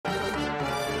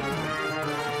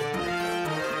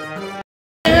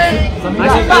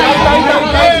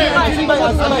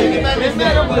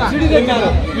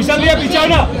विशाल भैया पीछे आओ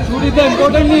ना।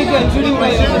 इम्पोर्टेंट नहीं है।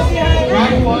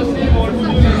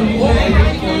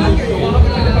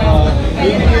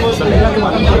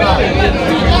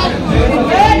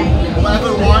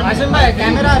 Whoever won,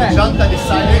 Janta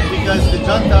decided because the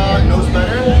Janta knows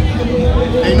better.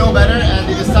 They know better, and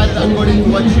they decided according to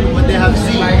what they have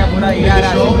seen in the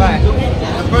show.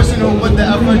 The person who put the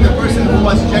effort, the person who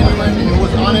was genuine and who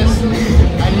was honest,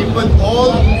 and he put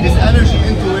all his energy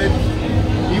into it,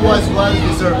 he was well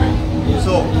deserving.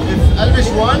 So if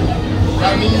Elvish won,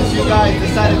 that means you guys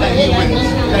decided that he wins,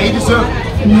 that he deserved it.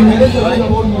 This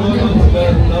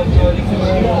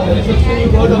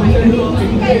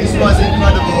was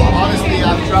incredible. Honestly,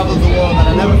 I've traveled the world and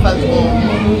I never felt home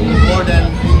more than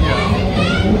India.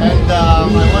 And I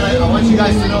want you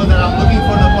guys to know that I'm looking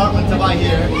for an apartment to buy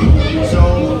here.